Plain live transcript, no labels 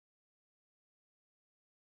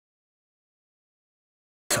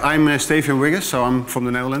I'm Steven Wiggers, so I'm from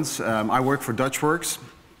the Netherlands. I work for DutchWorks.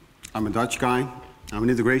 I'm a Dutch guy. I'm an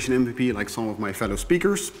integration MVP like some of my fellow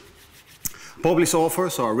speakers. Published author,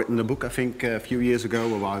 so I've written a book I think a few years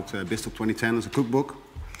ago about BizTalk 2010 as a cookbook.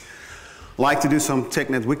 Like to do some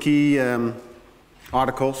TechNet Wiki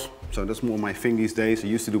articles, so that's more my thing these days. I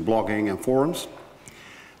used to do blogging and forums.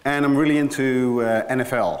 And I'm really into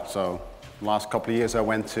NFL, so the last couple of years I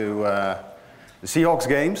went to the Seahawks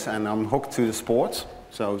games and I'm hooked to the sports.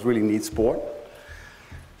 So it's really neat sport.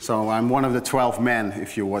 So I'm one of the 12 men,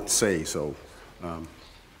 if you would say so.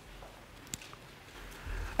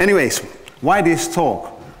 Anyways, why this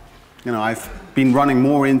talk? You know, I've been running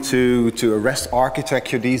more into a REST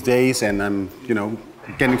architecture these days, and I'm,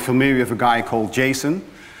 getting familiar with a guy called Jason.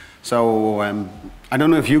 So I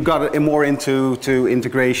don't know if you got more into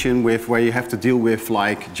integration with where you have to deal with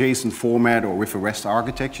like JSON format or with a REST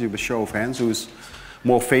architecture. With a show of hands, who's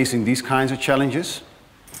more facing these kinds of challenges?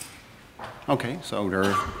 Okay, so there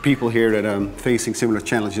are people here that are facing similar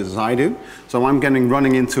challenges as I do. So I'm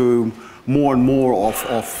running into more and more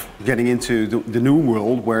of getting into the new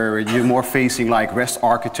world where you're more facing like REST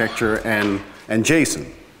architecture and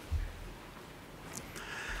JSON.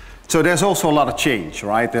 So there's also a lot of change,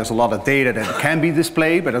 right? There's a lot of data that can be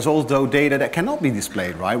displayed, but there's also data that cannot be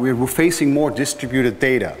displayed, right? We're facing more distributed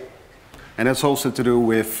data. And that's also to do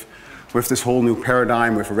with this whole new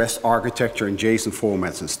paradigm with REST architecture and JSON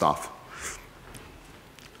formats and stuff.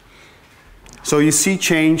 So you see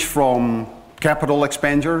change from capital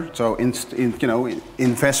expenditure, so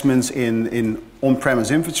investments in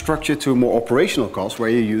on-premise infrastructure, to more operational costs where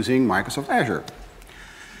you're using Microsoft Azure.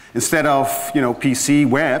 Instead of PC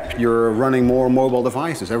web, you're running more mobile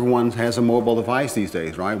devices. Everyone has a mobile device these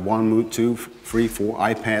days, right? 1, 2, 3, 4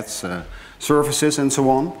 iPads, services, and so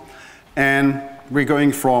on. And we're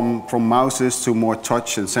going from mouses to more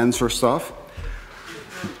touch and sensor stuff.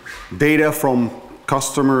 Data from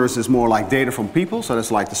customers is more like data from people, so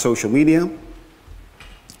that's like the social media.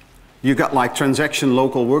 You got like transaction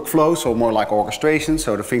local workflow, so more like orchestration,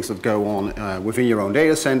 so the things that go on within your own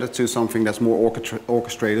data center, to something that's more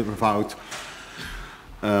orchestrated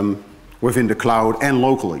within the cloud and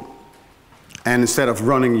locally. And instead of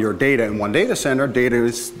running your data in one data center, data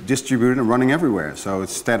is distributed and running everywhere. So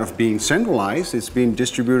instead of being centralized, it's being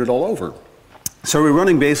distributed all over. So we're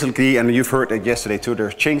running basically, and you've heard that yesterday too,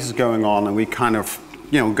 there's changes going on, and we kind of,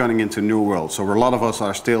 going into a new world. So a lot of us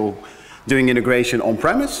are still doing integration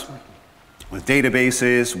on-premise, with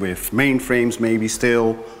databases, with mainframes maybe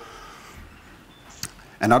still,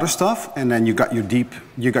 and other stuff. And then you got your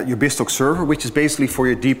BizTalk Server, which is basically for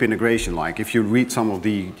your deep integration. Like if you read some of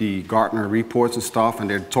the Gartner reports and stuff, and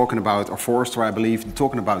they're talking about, or Forrester I believe, they're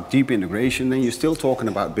talking about deep integration, then you're still talking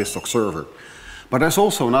about BizTalk Server. But there's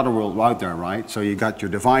also another world out there, right? So you got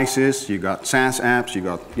your devices, you got SaaS apps, you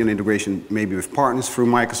got integration maybe with partners through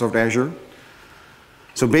Microsoft Azure.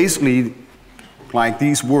 So basically, like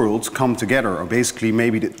these worlds come together, or basically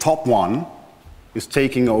maybe the top one is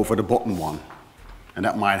taking over the bottom one. And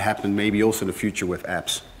that might happen maybe also in the future with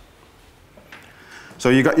apps. So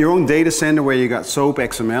you got your own data center where you got SOAP,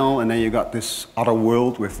 XML, and then you got this other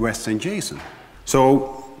world with REST and JSON.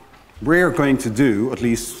 So we're going to do, at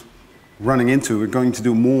least we're going to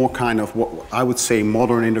do more kind of what I would say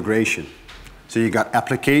modern integration. So you got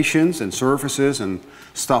applications and services and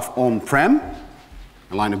stuff on-prem,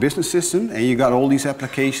 a line of business system, and you got all these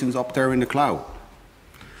applications up there in the cloud.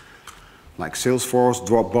 Like Salesforce,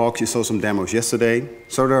 Dropbox, you saw some demos yesterday.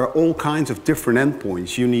 So there are all kinds of different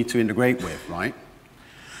endpoints you need to integrate with, right?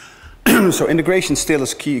 So integration still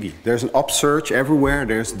is key. There's an upsurge everywhere.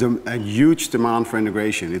 There's a huge demand for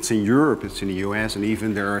integration. It's in Europe, it's in the US, and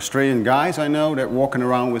even there are Australian guys I know that are walking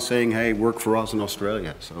around with saying, hey, work for us in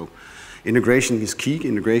Australia. So integration is key,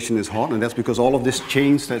 integration is hot, and that's because all of this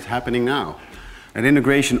change that's happening now. And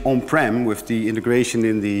integration on-prem with the integration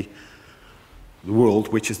in the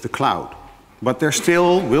world, which is the cloud. But there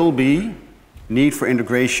still will be need for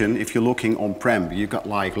integration if you're looking on-prem. You got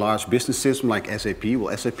like large business systems like SAP.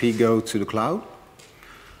 Will SAP go to the cloud?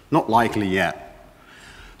 Not likely yet.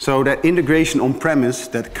 So that integration on-premise,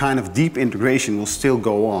 that kind of deep integration will still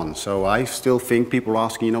go on. So I still think people are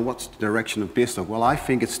asking, what's the direction of BizTalk? Well, I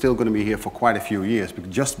think it's still going to be here for quite a few years,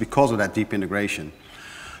 just because of that deep integration.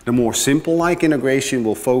 The more simple-like integration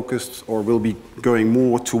will focus, or will be going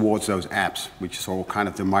more towards those apps, which is all kind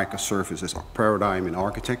of the microservices paradigm in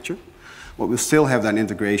architecture. But we'll still have that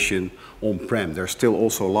integration on-prem. There's still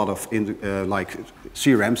also a lot of like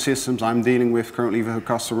CRM systems I'm dealing with currently with a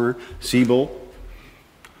customer, Siebel.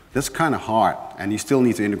 That's kind of hard, and you still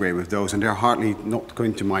need to integrate with those, and they're hardly not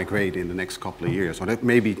going to migrate in the next couple of years, or that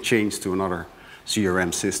may be changed to another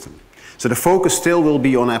CRM system. So the focus still will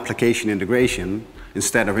be on application integration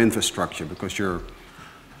instead of infrastructure, because your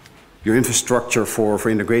infrastructure for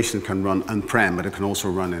integration can run on-prem, but it can also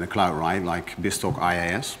run in the cloud, right? Like BizTalk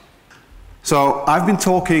IaaS. So I've been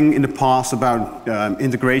talking in the past about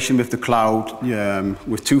integration with the cloud,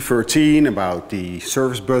 with 2.13, about the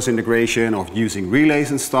service bus integration, of using relays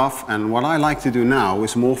and stuff. And what I like to do now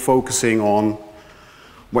is more focusing on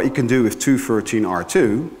what you can do with 2.13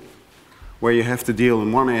 R2, where you have to deal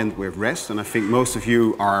on one end with REST. And I think most of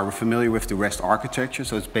you are familiar with the REST architecture.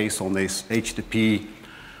 So it's based on this HTTP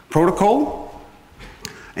protocol.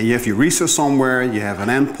 And you have your resource somewhere, you have an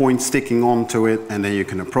endpoint sticking onto it, and then you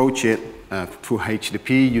can approach it through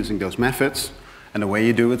HTTP using those methods. And the way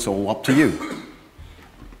you do it's all up to you.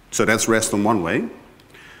 So that's REST on one way.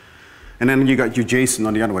 And then you got your JSON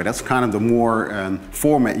on the other way. That's kind of the more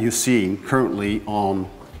format you're seeing currently on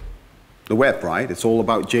the web, right? It's all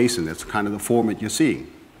about JSON. That's kind of the format you're seeing.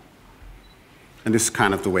 And this is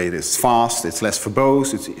kind of the way it is. It's fast, it's less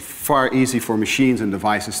verbose, it's far easy for machines and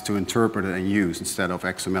devices to interpret it and use instead of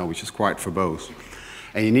XML, which is quite verbose.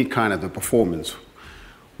 And you need kind of the performance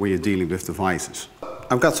when you're dealing with devices.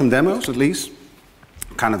 I've got some demos at least.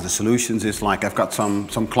 Kind of the solutions is like I've got some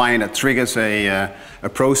client that triggers a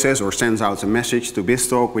process or sends out a message to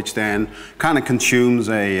BizTalk, which then kind of consumes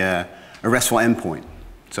a RESTful endpoint.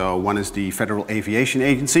 So one is the Federal Aviation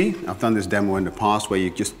Agency. I've done this demo in the past where you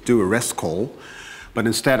just do a REST call, but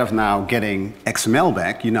instead of now getting XML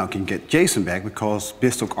back, you now can get JSON back, because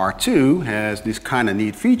BizTalk R2 has this kind of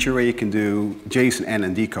neat feature where you can do JSON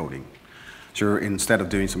and decoding. So instead of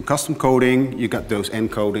doing some custom coding, you got those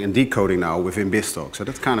encoding and decoding now within BizTalk. So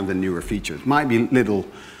that's kind of the newer feature. It might be a little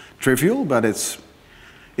trivial, but it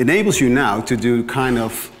enables you now to do kind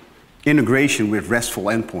of integration with RESTful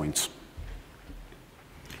endpoints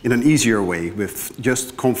in an easier way with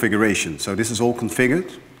just configuration. So this is all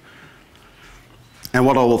configured. And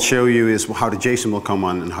what I will show you is how the JSON will come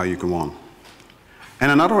on and how you can run.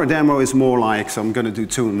 And another demo is more like, so I'm going to do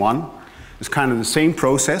 2-in-1. It's kind of the same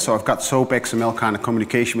process. So I've got SOAP XML kind of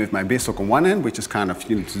communication with my BizTalk on one end, which is kind of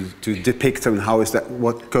to depict how is that,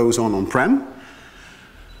 what goes on-prem.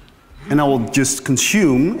 And I will just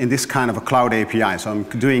consume in this kind of a cloud API. So I'm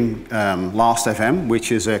doing Last.fm,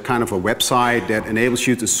 which is a kind of a website that enables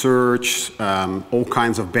you to search all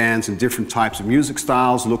kinds of bands and different types of music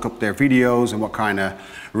styles, look up their videos and what kind of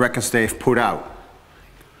records they've put out.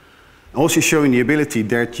 Also showing the ability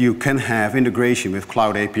that you can have integration with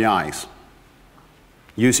cloud APIs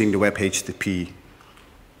using the web HTTP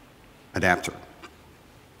adapter.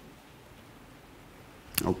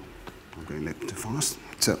 Oh, I'm going a little too fast.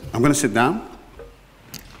 So I'm going to sit down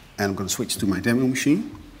and I'm going to switch to my demo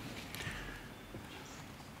machine.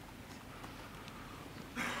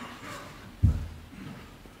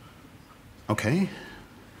 Okay.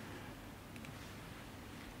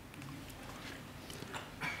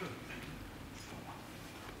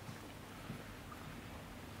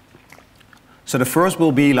 So the first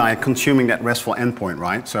will be like consuming that RESTful endpoint,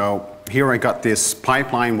 right? So here I got this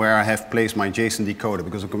pipeline where I have placed my JSON decoder,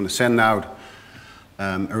 because I'm going to send out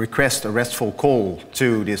a request, a RESTful call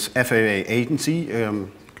to this FAA agency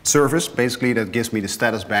service, basically that gives me the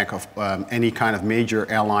status back of any kind of major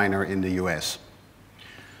airliner in the US.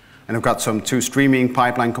 And I've got some 2 streaming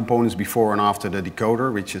pipeline components before and after the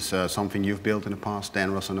decoder, which is something you've built in the past,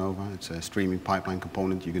 Dan Rosanova. It's a streaming pipeline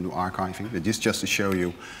component. You can do archiving. But just to show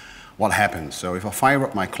you what happens. So if I fire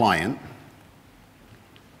up my client,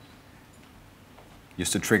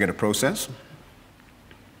 just to trigger the process.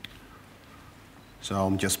 So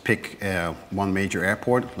I'll just pick one major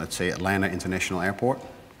airport, let's say Atlanta International Airport.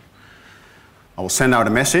 I will send out a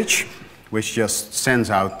message, which just sends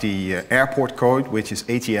out the airport code, which is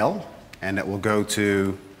ATL, and that will go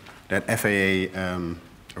to that FAA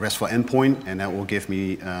RESTful endpoint, and that will give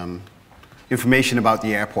me information about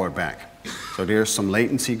the airport back. So there's some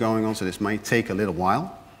latency going on, so this might take a little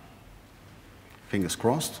while. Fingers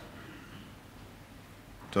crossed.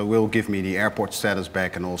 So it will give me the airport status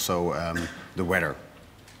back and also the weather.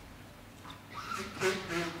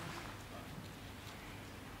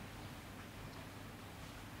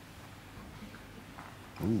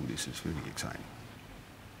 Ooh, this is really exciting.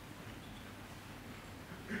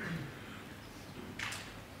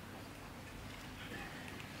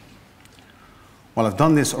 Well, I've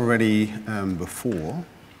done this already before.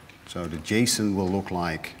 So the JSON will look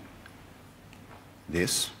like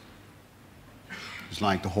this. It's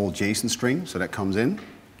like the whole JSON string, so that comes in.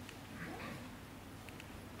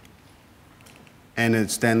 And it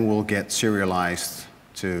then will get serialized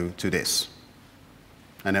to this.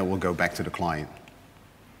 And that will go back to the client.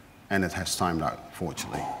 And it has timed out,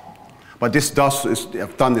 fortunately. But this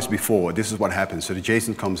I've done this before. This is what happens. So the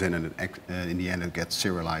JSON comes in, and in the end it gets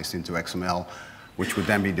serialized into XML, which would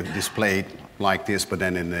then be displayed like this, but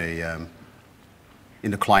then in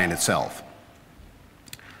the client itself.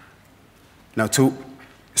 Now, to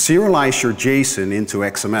serialize your JSON into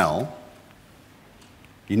XML,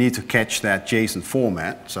 you need to catch that JSON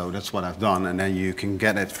format. So that's what I've done, and then you can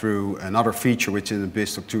get it through another feature which is in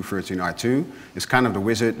BizTalk 213R2. It's kind of the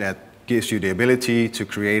wizard that gives you the ability to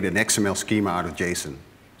create an XML schema out of JSON.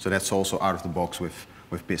 So that's also out of the box with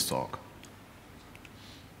BizTalk.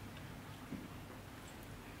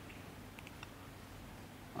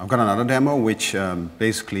 I've got another demo which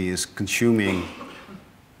basically is consuming,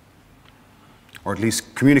 or at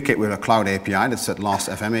least communicate with a cloud API. That's that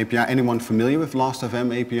Last.fm API. Anyone familiar with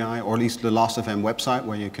Last.fm API, or at least the Last.fm website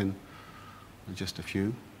where you can, just a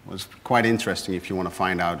few. Well, it's quite interesting if you want to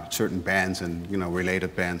find out certain bands and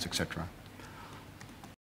related bands, etc.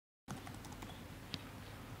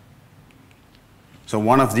 So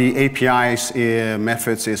one of the API's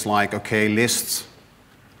methods is like, okay, lists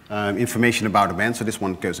information about a band. So this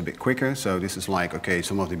one goes a bit quicker. So this is like, okay,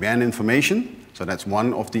 some of the band information. So that's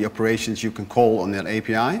one of the operations you can call on that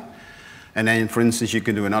API. And then, for instance, you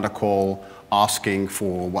can do another call asking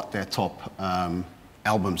for what their top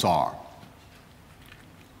albums are.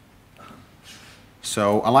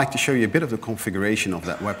 So I'd like to show you a bit of the configuration of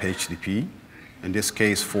that web HTTP, in this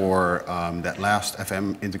case for that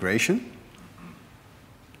Last.fm integration.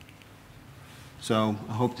 So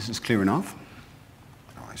I hope this is clear enough.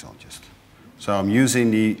 Otherwise I'll just... So I'm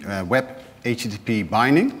using the web HTTP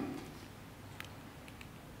binding.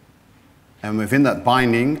 And within that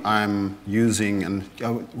binding, I'm using, and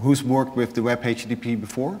who's worked with the web HTTP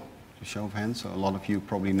before? Just show of hands. So a lot of you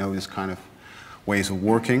probably know this kind of ways of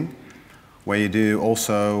working, where you do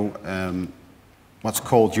also what's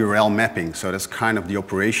called URL mapping. So that's kind of the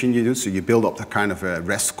operation you do. So you build up the kind of a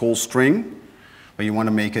REST call string, but you want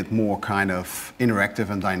to make it more kind of interactive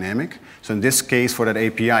and dynamic. So in this case, for that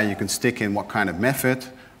API, you can stick in what kind of method,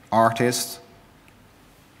 artist,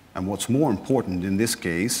 and what's more important in this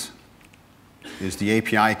case is the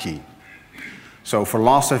API key. So for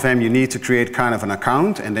Last.fm, you need to create kind of an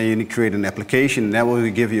account, and then you need to create an application, and that will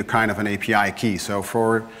give you kind of an API key. So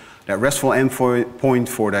for that RESTful endpoint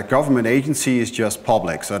for that government agency is just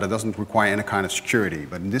public, so that doesn't require any kind of security.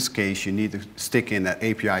 But in this case, you need to stick in that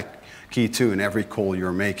API key too in every call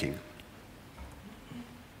you're making.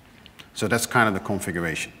 So that's kind of the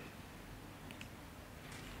configuration.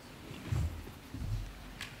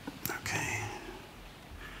 Okay.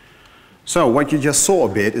 So what you just saw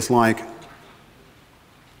a bit is like,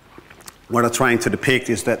 what I'm trying to depict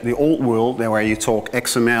is that the old world, where you talk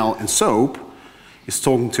XML and SOAP, is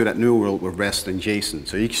talking to that new world with REST and JSON.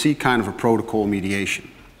 So you see kind of a protocol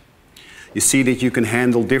mediation. You see that you can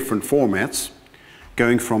handle different formats,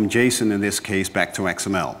 going from JSON in this case back to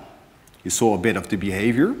XML. You saw a bit of the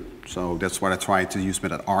behavior, so that's what I tried to use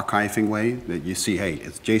with that archiving way, that you see, hey,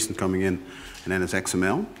 it's JSON coming in, and then it's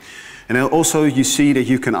XML. And then also you see that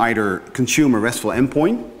you can either consume a RESTful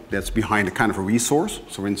endpoint that's behind a kind of a resource.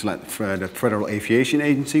 So for instance, the Federal Aviation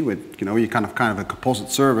Agency with, you kind of a composite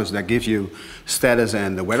service that gives you status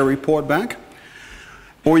and the weather report back.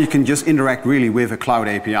 Or you can just interact really with a cloud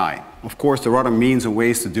API. Of course, there are other means and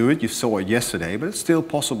ways to do it. You saw it yesterday, but it's still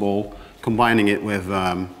possible combining it with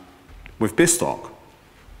BizTalk.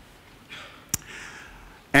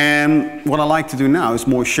 And what I like to do now is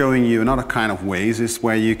more showing you another kind of ways, is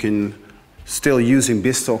where you can still using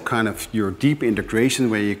BizTalk kind of your deep integration,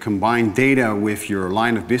 where you combine data with your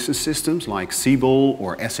line of business systems like Siebel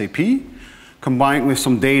or SAP, combined with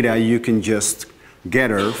some data you can just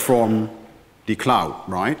gather from the cloud,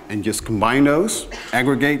 right? And just combine those,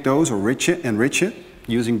 aggregate those, or enrich it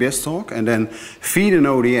using BizTalk, and then feed an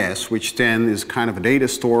ODS, which then is kind of a data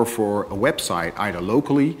store for a website, either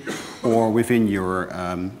locally or within your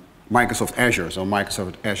Microsoft Azure, so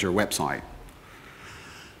Microsoft Azure website.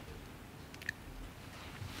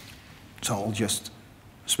 So I'll just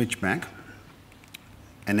switch back,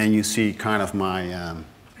 and then you see kind of my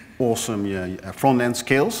awesome front-end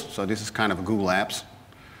skills. So this is kind of a Google Apps,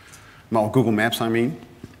 well, Google Maps, I mean.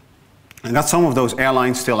 I got some of those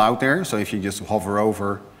airlines still out there, so if you just hover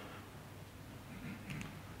over,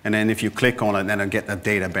 and then if you click on it, then I get that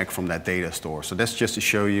data back from that data store. So that's just to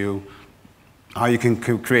show you how you can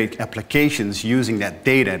create applications using that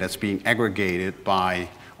data that's being aggregated by,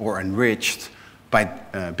 or enriched by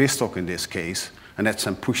BizTalk in this case, and that's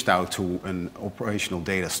then pushed out to an operational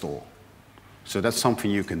data store. So that's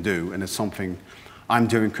something you can do, and it's something I'm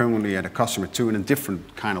doing currently at a customer too in a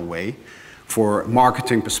different kind of way for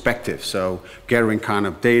marketing perspective. So gathering kind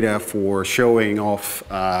of data for showing off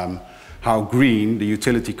how green the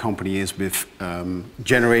utility company is with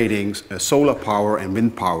generating solar power and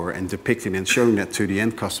wind power and depicting and showing that to the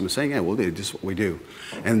end customer, saying, yeah, well, this is what we do.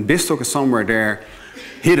 And BizTalk is somewhere there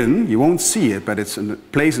hidden. You won't see it, but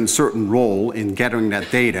it plays a certain role in gathering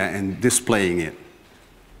that data and displaying it.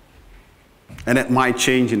 And it might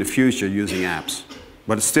change in the future using apps,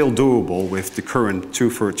 but it's still doable with the current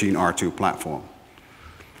 213 R2 platform.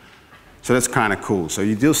 So that's kind of cool. So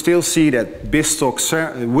you still see that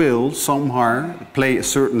BizTalk will somehow play a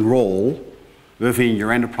certain role within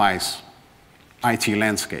your enterprise IT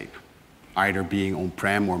landscape, either being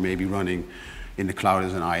on-prem or maybe running in the cloud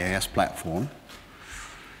as an IaaS platform.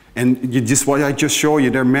 And what I just showed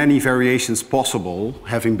you, there are many variations possible,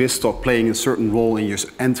 having BizTalk playing a certain role in your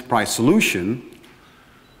enterprise solution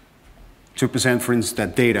to present, for instance,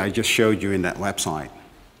 that data I just showed you in that website.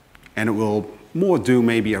 And it will more do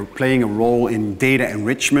maybe playing a role in data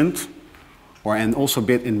enrichment, and also a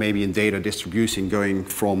bit in maybe in data distribution, going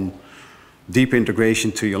from deep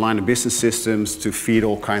integration to your line of business systems to feed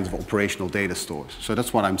all kinds of operational data stores. So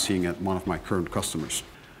that's what I'm seeing at one of my current customers.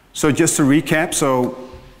 So just to recap, so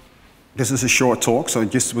this is a short talk, so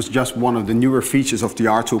this was just one of the newer features of the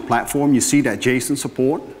R2 platform. You see that JSON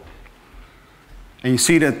support. And you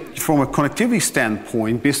see that from a connectivity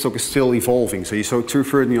standpoint, BizTalk is still evolving. So you saw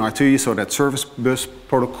 213 R2, you saw that service bus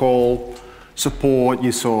protocol support,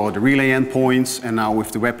 you saw the relay endpoints, and now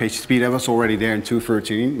with the web page speed, that was already there in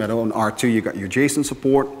 213, but on R2 you got your JSON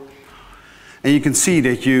support. And you can see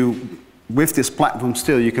that with this platform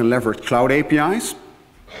still, you can leverage cloud APIs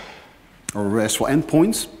or RESTful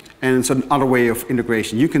endpoints. And it's another way of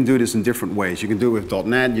integration. You can do this in different ways. You can do it with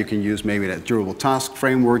 .NET. You can use maybe that durable task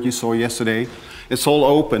framework you saw yesterday. It's all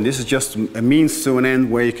open. This is just a means to an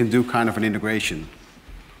end where you can do kind of an integration.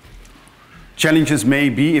 Challenges may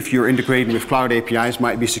be, if you're integrating with cloud APIs,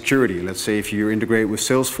 might be security. Let's say if you're integrated with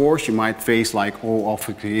Salesforce, you might face like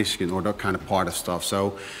authentication or that kind of part of stuff.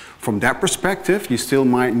 So from that perspective, you still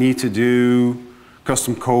might need to do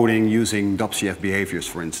custom coding using WCF behaviors,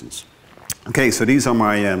 for instance. Okay, so these are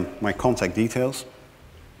my contact details.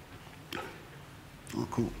 Oh,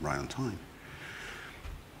 cool, right on time.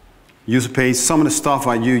 User page, some of the stuff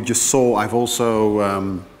you just saw, I've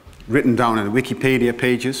also written down in the Wikipedia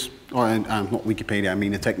pages. Or not Wikipedia, I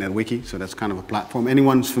mean the TechNet Wiki, so that's kind of a platform.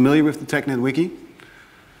 Anyone's familiar with the TechNet Wiki?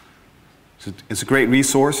 It's a great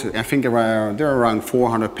resource. I think there are around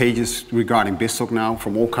 400 pages regarding BizTalk now,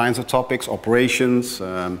 from all kinds of topics, operations,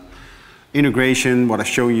 integration, what I've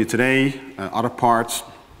shown you today, other parts,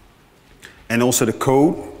 and also the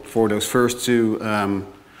code for those first two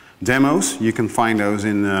demos. You can find those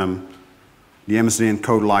in the MSDN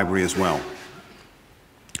code library as well.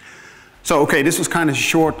 So, okay, this was kind of a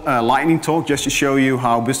short lightning talk just to show you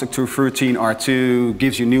how BizTalk 213 R2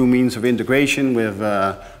 gives you new means of integration with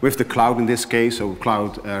the cloud in this case, so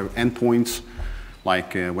cloud endpoints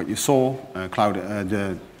like what you saw,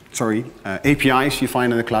 APIs you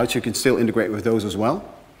find in the cloud, so you can still integrate with those as well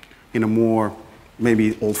in a more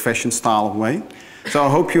maybe old-fashioned style of way. So I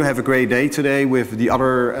hope you have a great day today with the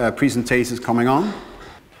other presentations coming on.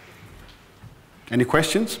 Any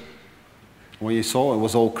questions? What you saw, it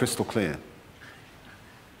was all crystal clear.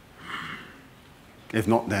 If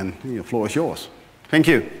not, then the floor is yours. Thank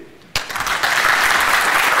you.